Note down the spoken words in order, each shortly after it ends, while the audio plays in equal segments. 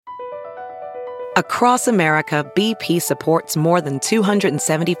Across America, BP supports more than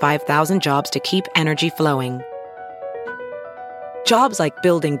 275,000 jobs to keep energy flowing. Jobs like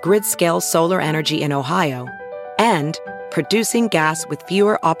building grid-scale solar energy in Ohio and producing gas with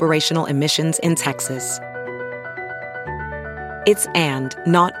fewer operational emissions in Texas. It's and,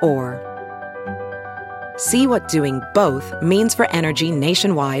 not or. See what doing both means for energy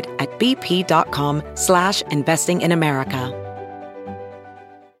nationwide at bp.com/investing in America.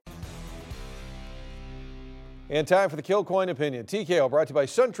 And time for the Kill Coin Opinion. TKO brought to you by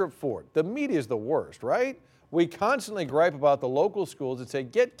Suntrip Ford. The media is the worst, right? We constantly gripe about the local schools that say,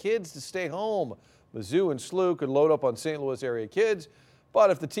 get kids to stay home. Mizzou and SLU could load up on St. Louis area kids, but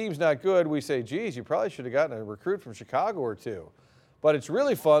if the team's not good, we say, geez, you probably should have gotten a recruit from Chicago or two. But it's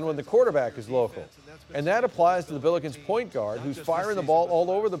really fun when the quarterback is local. And that applies to the Billikens point guard who's firing the ball all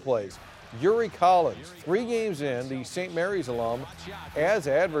over the place. Yuri Collins, 3 games in, the St. Mary's alum, as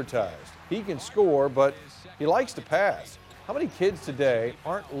advertised. He can score, but he likes to pass. How many kids today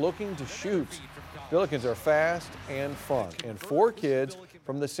aren't looking to shoot? Billikens are fast and fun. And 4 kids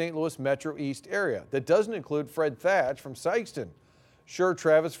from the St. Louis Metro East area. That doesn't include Fred Thatch from Sykeston. Sure,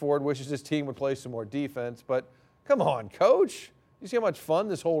 Travis Ford wishes his team would play some more defense, but come on, coach. You see how much fun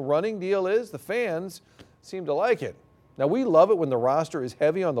this whole running deal is? The fans seem to like it. Now, we love it when the roster is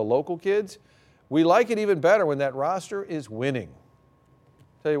heavy on the local kids. We like it even better when that roster is winning.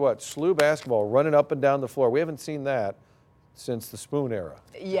 Tell you what, SLU basketball running up and down the floor. We haven't seen that since the Spoon era.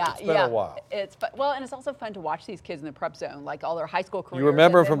 Yeah, it's been a while. It's fun. Well, and it's also fun to watch these kids in the prep zone, like all their high school careers. You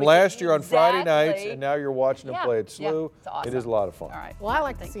remember them from last year on Friday Exactly. nights, and now you're watching them play at SLU. It's awesome. It is a lot of fun. All right. Well, I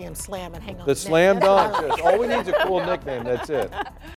like to see him slam and hang on. The slam dunk. All we need is a cool nickname. That's it.